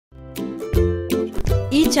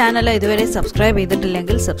Channel ഇതുവരെ subscribe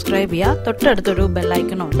ചെയ്തിട്ടില്ലെങ്കിൽ subscribe ചെയ്യുക. തൊട്ടടുത്തൊരു ബെൽ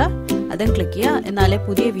ഐക്കൺ ഉണ്ട്, അതും ക്ലിക്ക് ചെയ്യുക. എന്നാലേ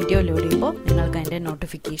പുതിയ വീഡിയോ ലോഡ് ചെയ്യുമ്പോൾ നിങ്ങൾക്ക് അതിൻ്റെ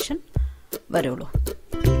നോട്ടിഫിക്കേഷൻ വരുള്ളൂ.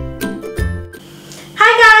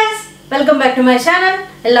 Hi guys, welcome back to my channel.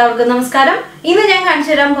 എല്ലാവർക്കും നമസ്കാരം. ഇന്ന് ഞാൻ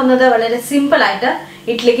കാണിച്ചു തരാൻ പോകുന്നത് വളരെ സിമ്പിൾ ആയിട്ട്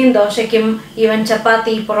ഇഡ്ലിക്കും ദോശയ്ക്കും ഈവൻ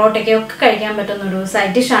ചപ്പാത്തി പൊറോട്ടയ്ക്കും ഒക്കെ കഴിക്കാൻ പറ്റുന്ന ഒരു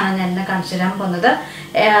സൈഡ് ഡിഷാണ് ഞാൻ ഇന്ന് കാണിച്ചു തരാൻ പോകുന്നത്.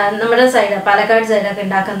 നമ്മുടെ സൈഡ് പാലക്കാട് സൈഡൊക്കെ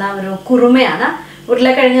ഉണ്ടാക്കുന്ന ഒരു കുറുമയാണ്.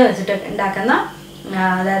 ഉരുളക്കിഴങ്ങ് വെച്ചിട്ട് ഉണ്ടാക്കുന്ന,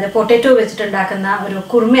 അതായത് പൊട്ടറ്റോ വെച്ചിട്ട് ഉണ്ടാക്കുന്ന ഒരു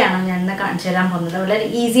കുറുമയാണ് ഞാൻ ഇന്ന് കാണിച്ചു തരാൻ പോകുന്നത്. വളരെ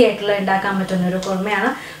ഈസി ആയിട്ടുള്ള ഉണ്ടാക്കാൻ പറ്റുന്ന ഒരു കുറുമയാണ്,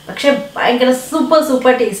 പക്ഷെ ഭയങ്കര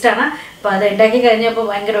സൂപ്പർ ടേസ്റ്റാണ്. അപ്പോൾ അത് ഉണ്ടാക്കി കഴിഞ്ഞപ്പോൾ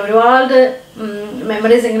ഭയങ്കര ഒരുപാട്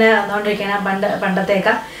മെമ്മറീസ് ഇങ്ങനെ വന്നുകൊണ്ടിരിക്കുകയാണ്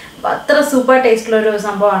പണ്ടത്തേക്ക്. അപ്പോൾ അത്ര സൂപ്പർ ടേസ്റ്റുള്ളൊരു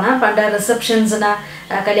സംഭവമാണ്. പണ്ട് റിസപ്ഷൻസിന്,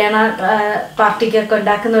 കല്യാണ പാർട്ടിക്കൊക്കെ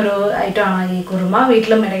ഉണ്ടാക്കുന്ന ഒരു ഐറ്റമാണ് ഈ കുറുമ.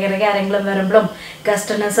 വീട്ടിലും ഇടയ്ക്കിടയ്ക്ക് ആരെങ്കിലും വരുമ്പോഴും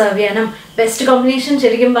ഗസ്റ്റിന് സെർവ് ചെയ്യാനും ബെസ്റ്റ് കോമ്പിനേഷൻ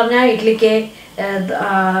ശരിക്കും പറഞ്ഞാൽ ഇഡ്ലിക്ക്,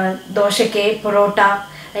 ദോശയ്ക്ക്, പൊറോട്ട,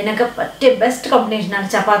 അതിനൊക്കെ പറ്റിയ ബെസ്റ്റ് കോമ്പിനേഷനാണ്.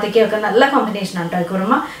 ചപ്പാത്തിക്ക് ഒക്കെ നല്ല കോമ്പിനേഷനാണ് കേട്ടോ ഈ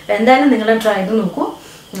കുറുമ. അപ്പോൾ എന്തായാലും നിങ്ങൾ ട്രൈ ചെയ്ത് നോക്കൂ.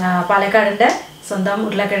 പാലക്കാടിൻ്റെ സ്വന്തം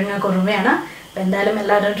ഉരുളക്കിഴങ്ങ് കുറുമയാണ്. അപ്പോൾ എന്തായാലും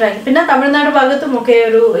എല്ലാവരും ട്രൈ. പിന്നെ തമിഴ്നാട് ഭാഗത്തും ഒക്കെ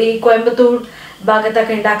ഈ കോയമ്പത്തൂർ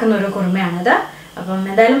ഭാഗത്തൊക്കെ ഉണ്ടാക്കുന്ന ഒരു കുറുമയാണിത്. അപ്പം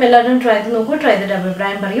എന്തായാലും എല്ലാവരും ട്രൈ ചെയ്ത് നോക്കൂ. ട്രൈ ചെയ്തിട്ട്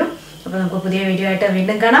അഭിപ്രായം പറയും. അപ്പോൾ നമുക്ക് പുതിയ വീഡിയോ ആയിട്ട്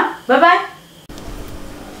വീണ്ടും കാണാം. ബൈ.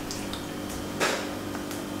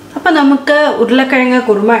 അപ്പോൾ നമുക്ക് ഉരുളക്കിഴങ്ങ്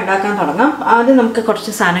കുറുമ ഉണ്ടാക്കാൻ തുടങ്ങാം. ആദ്യം നമുക്ക്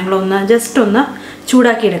കുറച്ച് സാധനങ്ങളൊന്ന് ജസ്റ്റ് ഒന്ന്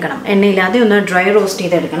ചൂടാക്കി എടുക്കണം. എണ്ണയില്ലാതെ ഒന്ന് ഡ്രൈ റോസ്റ്റ്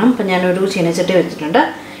ചെയ്തെടുക്കണം. അപ്പോൾ ഞാനൊരു ചീനച്ചട്ടി വെച്ചിട്ടുണ്ട്.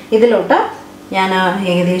 ഇതിലോട്ട് ഞാൻ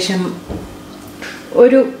ഏകദേശം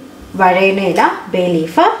ഒരു വഴയില, ബേ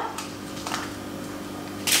ലീഫ്,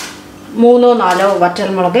 3-4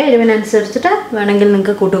 വറ്റൽമുളക്, എരിവിനനുസരിച്ചിട്ട് വേണമെങ്കിൽ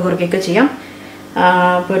നിങ്ങൾക്ക് കൂട്ടുകുറുക്കൊക്കെ ചെയ്യാം.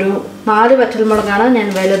 അപ്പോൾ ഒരു 4 വറ്റൽമുളകാണ് ഞാൻ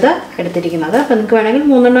വലുത് എടുത്തിരിക്കുന്നത്. അപ്പോൾ നിങ്ങൾക്ക് വേണമെങ്കിൽ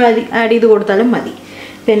 3 ആഡ് ചെയ്ത് കൊടുത്താലും മതി.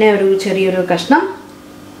 പിന്നെ ഒരു ചെറിയൊരു കഷ്ണം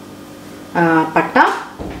പട്ട.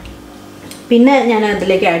 പിന്നെ ഞാൻ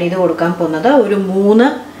അതിലേക്ക് ആഡ് ചെയ്ത് കൊടുക്കാൻ പോകുന്നത് ഒരു 3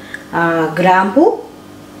 ഗ്രാമ്പൂ,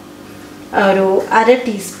 ഒരു 1/2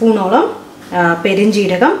 ടീസ്പൂണോളം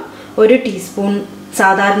പെരുംജീരകം, 1 ടീസ്പൂൺ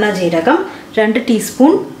സാധാരണ ജീരകം, 2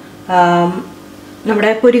 ടീസ്പൂൺ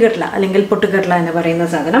നമ്മുടെ പൊരികടല അല്ലെങ്കിൽ പൊട്ടുകടല എന്ന് പറയുന്ന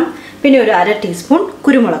സാധനം, പിന്നെ ഒരു 1/2 ടീസ്പൂൺ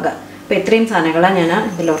കുരുമുളക്. അപ്പോൾ ഇത്രയും സാധനങ്ങളാണ് ഞാൻ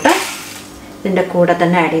ഇതിൻ്റെ കൂടെ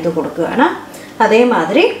തന്നെ ആഡ് ചെയ്ത് കൊടുക്കുകയാണ്.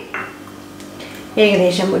 അതേമാതിരി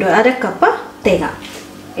ഏകദേശം ഒരു 1/2 കപ്പ് തേങ്ങ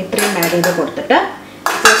ഇത്രയും ആഡ് ചെയ്ത് കൊടുത്തിട്ട്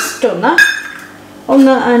ജസ്റ്റ്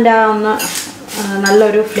ഒന്ന് അതിൻ്റെ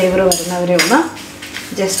നല്ലൊരു ഫ്ലേവർ വരുന്നവരെ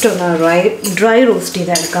ജസ്റ്റ് ഒന്ന് ഡ്രൈ റോസ്റ്റ്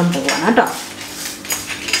ചെയ്തെടുക്കാൻ പോവുകയാണ് കേട്ടോ.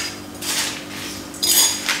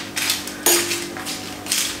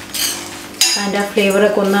 അതിൻ്റെ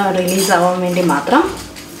ഫ്ലേവറൊക്കെ ഒന്ന് റിലീസ് ആവാൻ വേണ്ടി മാത്രം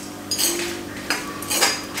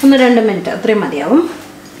 1-2 മിനിറ്റ് അത്രയും മതിയാവും.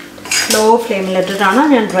 ലോ ഫ്ലെയിമിലിട്ടിട്ടാണ്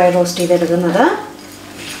ഞാൻ ഡ്രൈ റോസ്റ്റ് ചെയ്തെടുക്കുന്നത്.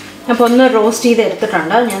 അപ്പോൾ ഒന്ന് റോസ്റ്റ്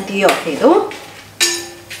ചെയ്തെടുത്തിട്ടുണ്ട്. ഞാൻ തീ ഓഫ് ചെയ്തു.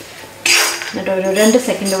 എന്നിട്ട് ഒരു 2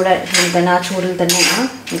 സെക്കൻഡ് കൂടെ തന്നെ ആ ചൂടിൽ തന്നെയാണ്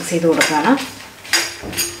മിക്സ് ചെയ്ത് കൊടുക്കുകയാണ്.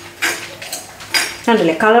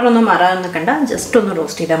 കണ്ടില്ലേ, കളറൊന്നും മാറാൻ നിൽക്കണ്ട, ജസ്റ്റ് ഒന്ന്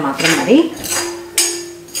റോസ്റ്റ് ചെയ്താൽ മാത്രം മതി.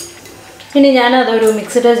 ഇനി ഞാനതൊരു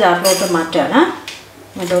മിക്സിയുടെ ജാറിലോട്ട് മാറ്റുകയാണ്.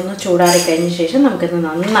 അതൊന്ന് ചൂടാറി കഴിഞ്ഞ ശേഷം നമുക്കിത്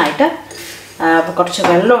നന്നായിട്ട് കുറച്ച്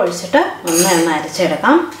വെള്ളം ഒഴിച്ചിട്ട് ഒന്ന്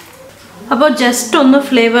അരച്ചെടുക്കാം. അപ്പോൾ ജസ്റ്റ് ഒന്ന്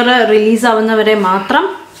ഫ്ലേവർ റിലീസ് ആവുന്നവരെ മാത്രം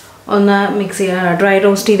ഒന്ന് ഡ്രൈ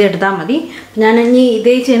റോസ്റ്റ് ചെയ്തെടുത്താൽ മതി. ഞാൻ ഇനി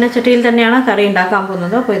ഇതേ ചീനച്ചട്ടിയിൽ തന്നെയാണ് കറി ഉണ്ടാക്കാൻ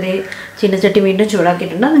പോകുന്നത്. അപ്പോൾ ഇതേ ചീനച്ചട്ടി വീണ്ടും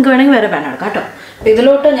ചൂടാക്കിയിട്ടുണ്ട്. നിങ്ങൾക്ക് വേണമെങ്കിൽ വേറെ പാൻ എടുക്കാം കേട്ടോ. അപ്പോൾ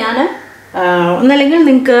ഇതിലോട്ട് ഞാൻ ഒന്നല്ലെങ്കിൽ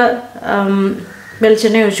നിങ്ങൾക്ക്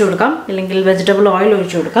വെളിച്ചെണ്ണ ഒഴിച്ചു കൊടുക്കാം, അല്ലെങ്കിൽ വെജിറ്റബിൾ ഓയിൽ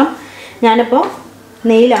ഒഴിച്ചു കൊടുക്കാം. ഞാനിപ്പോൾ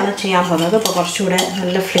നെയ്യിലാണ് ചെയ്യാൻ പോകുന്നത്. അപ്പോൾ കുറച്ചുകൂടെ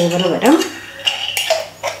നല്ല ഫ്ലേവർ വരും.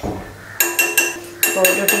 അപ്പോൾ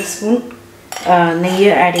 1 ടീസ്പൂൺ നെയ്യ്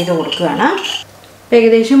ആഡ് ചെയ്ത് കൊടുക്കുകയാണ്.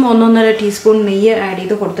 ഏകദേശം 1-1.5 ടീസ്പൂൺ നെയ്യ് ആഡ്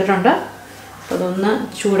ചെയ്ത് കൊടുത്തിട്ടുണ്ട്. അപ്പോൾ അതൊന്ന്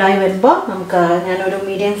ചൂടായി വരുമ്പോൾ ഞാനൊരു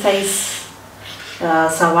മീഡിയം സൈസ്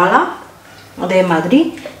സവാള, അതേമാതിരി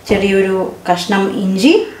ചെറിയൊരു കഷ്ണം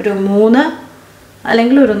ഇഞ്ചി, ഒരു 3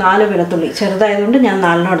 അല്ലെങ്കിൽ ഒരു 4 വെളുത്തുള്ളി, ചെറുതായതുകൊണ്ട് ഞാൻ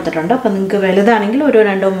 4 എടുത്തിട്ടുണ്ട്. അപ്പോൾ നിങ്ങൾക്ക് വലുതാണെങ്കിൽ ഒരു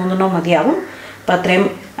 2-3 മതിയാവും. അപ്പോൾ അത്രയും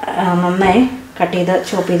നന്നായി കട്ട് ചെയ്ത്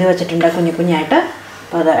ചോപ്പ് ചെയ്ത് വെച്ചിട്ടുണ്ട് കുഞ്ഞായിട്ട്.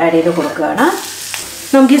 അപ്പോൾ അത് ആഡ് ചെയ്ത് കൊടുക്കുകയാണ്.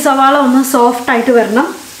 നമുക്ക് ഈ സവാള ഒന്ന് സോഫ്റ്റായിട്ട് വരണം,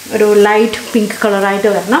 ഒരു ലൈറ്റ് പിങ്ക് കളറായിട്ട്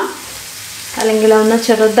വരണം, അല്ലെങ്കിൽ ഒന്ന്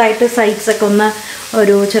ചെറുതായിട്ട് സൈഡ്സൊക്കെ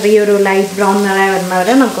ഒരു ചെറിയൊരു ലൈറ്റ് ബ്രൗൺ നിറയെ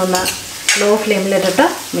വരുന്നവരെ നമുക്കൊന്ന് ലോ ഫ്ലെയിമിലിട്ടിട്ട്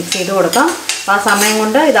മിക്സ് ചെയ്ത് കൊടുക്കാം. അപ്പോൾ ആ സമയം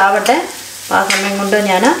കൊണ്ട് ഇതാവട്ടെ. അപ്പോൾ ആ സമയം കൊണ്ട്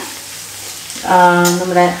ഞാൻ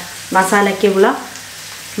നമ്മുടെ മസാലയ്ക്കുള്ള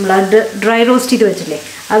ഡ്രൈ റോസ്റ്റ് ചെയ്ത് വെച്ചില്ലേ,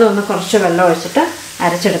 അതൊന്ന് കുറച്ച് വെള്ളം ഒഴിച്ചിട്ട്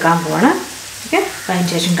അരച്ചെടുക്കാൻ പോവാണ്. ഓക്കെ, അതിന്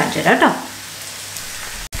ശേഷം കാണിച്ചു തരാം കേട്ടോ.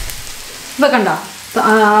 ഇപ്പോൾ കണ്ടോ,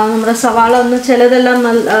 നമ്മുടെ സവാള ചിലതെല്ലാം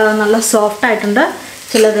നല്ല സോഫ്റ്റ് ആയിട്ടുണ്ട്,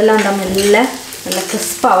 ചിലതെല്ലാം നല്ല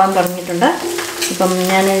ക്രിസ്പ് ആവാൻ തുടങ്ങിയിട്ടുണ്ട്. അപ്പം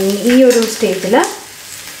ഞാൻ ഈ ഒരു സ്റ്റേജിൽ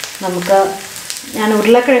നമുക്ക് ഞാൻ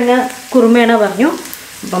ഉരുളക്കിഴങ്ങ് കുറുമയാണ് പറഞ്ഞു.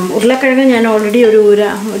 അപ്പം ഉരുളക്കിഴങ്ങ് ഞാൻ ഓൾറെഡി ഒരു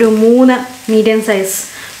 3 മീഡിയം സൈസ്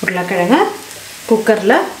ഉരുളക്കിഴങ്ങ്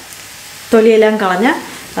കുക്കറിൽ തൊലിയെല്ലാം കളഞ്ഞ്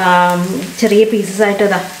ചെറിയ പീസസായിട്ട്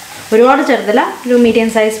ഒരുപാട് ചെറുതല്ല, ഒരു മീഡിയം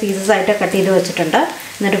സൈസ് പീസസായിട്ട് കട്ട് ചെയ്ത് വെച്ചിട്ടുണ്ട്.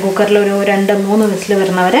 എന്നിട്ട് കുക്കറിൽ ഒരു 2-3 വിസിൽ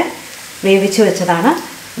വരുന്നവരെ വേവിച്ച് വെച്ചതാണ്.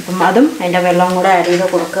 അപ്പം അതും അതിൻ്റെ വെള്ളവും കൂടെ ആഡ് ചെയ്ത്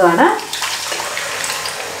കൊടുക്കുകയാണ്.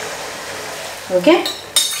 ഓക്കെ,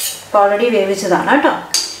 അപ്പോൾ ഓൾറെഡി വേവിച്ചതാണ് കേട്ടോ,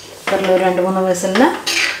 കുക്കറിൽ ഒരു 2-3 വിസിലിന്.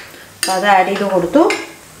 അപ്പോൾ അത് ആഡ് ചെയ്ത് കൊടുത്തു.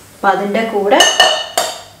 അപ്പോൾ അതിൻ്റെ കൂടെ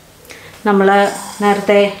നമ്മൾ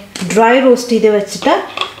നേരത്തെ ഡ്രൈ റോസ്റ്റ് ചെയ്ത് വെച്ചിട്ട്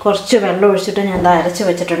കുറച്ച് വെള്ളം ഒഴിച്ചിട്ട് ഞാൻ അരച്ച്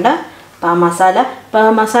വെച്ചിട്ടുണ്ട്. അപ്പോൾ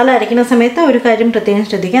മസാല അരയ്ക്കുന്ന സമയത്ത് ഒരു കാര്യം പ്രത്യേകം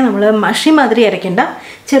ശ്രദ്ധിക്കുക, നമ്മൾ മഷി മാതിരി അരയ്ക്കേണ്ട,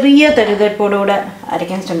 ചെറിയ തരിതരിപ്പോടുകൂടെ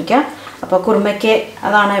അരയ്ക്കാൻ ശ്രമിക്കുക. അപ്പോൾ കുറുമയ്ക്ക്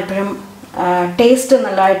അതാണ് എപ്പോഴും ടേസ്റ്റ്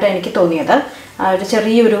നല്ലതായിട്ട് എനിക്ക് തോന്നിയത്, ഒരു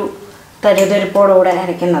ചെറിയൊരു തരിതരിപ്പോടുകൂടെ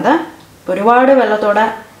അരയ്ക്കുന്നത്. ഒരുപാട് വെള്ളത്തോടെ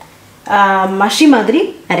മഷി മാതിരി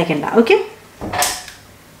അരയ്ക്കേണ്ട. ഓക്കെ,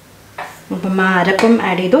 അപ്പം അരപ്പും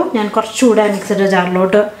ആഡ് ചെയ്തു. ഞാൻ കുറച്ചുകൂടെ മിക്സിയുടെ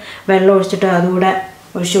ജാറിലോട്ട് വെള്ളം ഒഴിച്ചിട്ട് അതുകൂടെ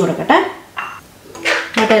ഒഴിച്ചു കൊടുക്കട്ടെ.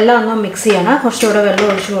 എന്നിട്ട് എല്ലാം ഒന്ന് മിക്സ് ചെയ്യണം. കുറച്ചുകൂടെ വെള്ളം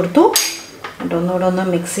ഒഴിച്ചു കൊടുത്തു. എന്നിട്ട് ഒന്നുകൂടെ ഒന്ന്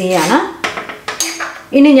മിക്സ് ചെയ്യാണ്.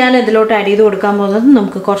 ഇനി ഞാൻ ഇതിലോട്ട് ആഡ് ചെയ്ത് കൊടുക്കാൻ പോകുന്നത്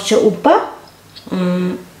നമുക്ക് കുറച്ച് ഉപ്പ്,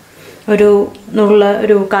 ഒരു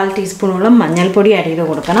 1/4 ടീസ്പൂണോളം മഞ്ഞൾപ്പൊടി ആഡ് ചെയ്ത്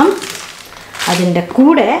കൊടുക്കണം. അതിൻ്റെ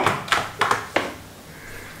കൂടെ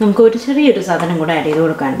നമുക്ക് ഒരു ചെറിയൊരു സാധനം കൂടെ ആഡ് ചെയ്ത്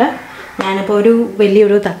കൊടുക്കാനുണ്ട്. ഞാനിപ്പോൾ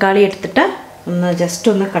വലിയൊരു തക്കാളി എടുത്തിട്ട് ജസ്റ്റ്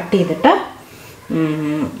ഒന്ന് കട്ട് ചെയ്തിട്ട്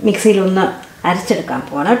മിക്സിയിലൊന്ന് അരച്ചെടുക്കാൻ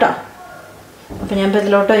പോവാണ് കേട്ടോ. അപ്പോൾ ഞാൻ ഇപ്പോൾ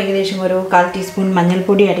ഇതിലോട്ട് ഏകദേശം ഒരു 1/4 ടീസ്പൂൺ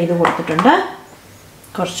മഞ്ഞൾപ്പൊടി ആഡ് ചെയ്ത് കൊടുത്തിട്ടുണ്ട്.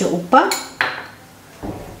 കുറച്ച് ഉപ്പ്,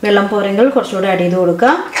 വെള്ളം പോരെങ്കിൽ കുറച്ചുകൂടെ ആഡ് ചെയ്ത്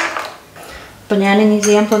കൊടുക്കുക. അപ്പോൾ ഞാനിനി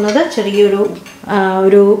ചെയ്യാൻ പോകുന്നത്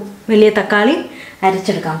ഒരു വലിയ തക്കാളി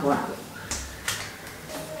അരച്ചെടുക്കാൻ പോവാണ്.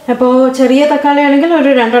 അപ്പോൾ ചെറിയ തക്കാളി ആണെങ്കിൽ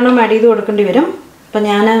ഒരു 2 എണ്ണം ആഡ് ചെയ്ത് കൊടുക്കേണ്ടി വരും. അപ്പോൾ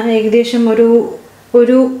ഞാൻ ഏകദേശം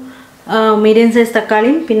ഒരു മീഡിയം സൈസ്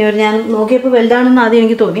തക്കാളിയും പിന്നെ ഞാൻ നോക്കിയപ്പോൾ വലുതാണെന്ന് ആദ്യം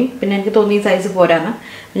എനിക്ക് തോന്നി, പിന്നെ എനിക്ക് തോന്നി ഈ സൈസ് പോരാന്ന്.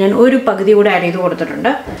 ഞാൻ ഒരു പകുതി കൂടെ ആഡ് ചെയ്ത് കൊടുത്തിട്ടുണ്ട്.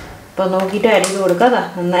 അപ്പോൾ നോക്കിയിട്ട് ആഡ് ചെയ്ത് കൊടുക്കുക.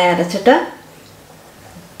 നന്നായി അരച്ചിട്ട്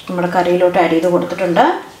നമ്മുടെ കറിയിലോട്ട് ആഡ് ചെയ്ത് കൊടുത്തിട്ടുണ്ട്.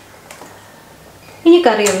 ഇനി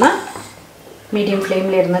കറി ഒന്ന് മീഡിയം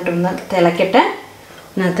ഫ്ലെയിമിൽ ഇരുന്നിട്ടൊന്ന് തിളക്കട്ടെ.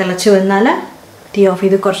 തിളച്ച് വന്നാൽ തീ ഓഫ്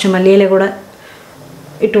ചെയ്ത് കുറച്ച് മല്ലിയില കൂടെ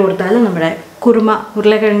ഇട്ട് കൊടുത്താൽ നമ്മുടെ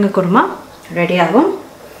ഉരുളക്കിഴങ്ങ് കുറുമ റെഡിയാകും.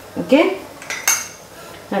 ഓക്കെ,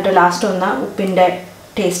 എന്നിട്ട് ലാസ്റ്റ് ഒന്ന് ഉപ്പിൻ്റെ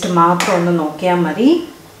ടേസ്റ്റ് മാത്രം ഒന്ന് നോക്കിയാൽ മതി.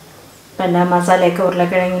 പിന്നെ മസാലയൊക്കെ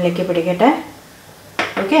ഉരുളക്കിഴങ്ങിലേക്ക് പിടിക്കട്ടെ.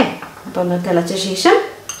 ഓക്കെ, അപ്പോൾ ഒന്ന് തിളച്ച ശേഷം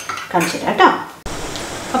കാണിച്ചു തരാം കേട്ടോ.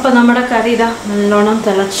 അപ്പോൾ നമ്മുടെ കറി നല്ലോണം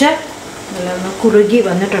തിളച്ച് നല്ലോണം കുറുകി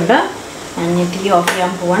വന്നിട്ടുണ്ട്. ഞാൻ തീ ഓഫ്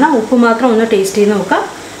ചെയ്യാൻ പോവാണ്. ഉപ്പ് മാത്രം ഒന്ന് ടേസ്റ്റ് ചെയ്ത് നോക്കുക,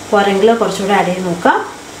 പോരെങ്കിൽ കുറച്ചുകൂടെ ആഡ് ചെയ്ത് നോക്കുക,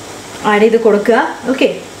 ആഡ് ചെയ്ത് കൊടുക്കുക. ഓക്കെ,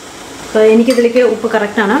 അപ്പോൾ എനിക്കിതിലേക്ക് ഉപ്പ്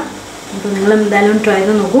കറക്റ്റാണ്. അപ്പോൾ നിങ്ങൾ എന്തായാലും ട്രൈ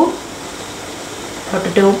ചെയ്ത് നോക്കൂ.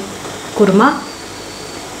 പൊട്ടറ്റോ കുറുമ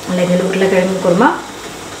അല്ലെങ്കിൽ ഉരുളക്കിഴങ്ങ് കുറുമ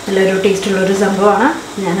നല്ലൊരു ടേസ്റ്റുള്ളൊരു സംഭവമാണ്.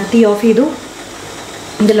 ഞാൻ തീ ഓഫ് ചെയ്തു.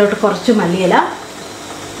 ഇതിലോട്ട് കുറച്ച് മല്ലിയില,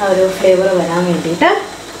 ഒരു ഫ്ലേവർ വരാൻ വേണ്ടിയിട്ട്.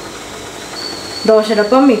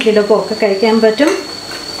 ദോശയോടൊപ്പം ഇഡ്ലിയുടെ ഒപ്പം ഒക്കെ കഴിക്കാൻ പറ്റും.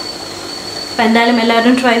 അപ്പോൾ എന്തായാലും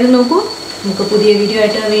എല്ലാവരും ട്രൈ ചെയ്ത് നോക്കൂ. നമുക്ക് പുതിയ വീഡിയോ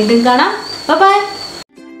ആയിട്ട് വീണ്ടും കാണാം. ബൈ.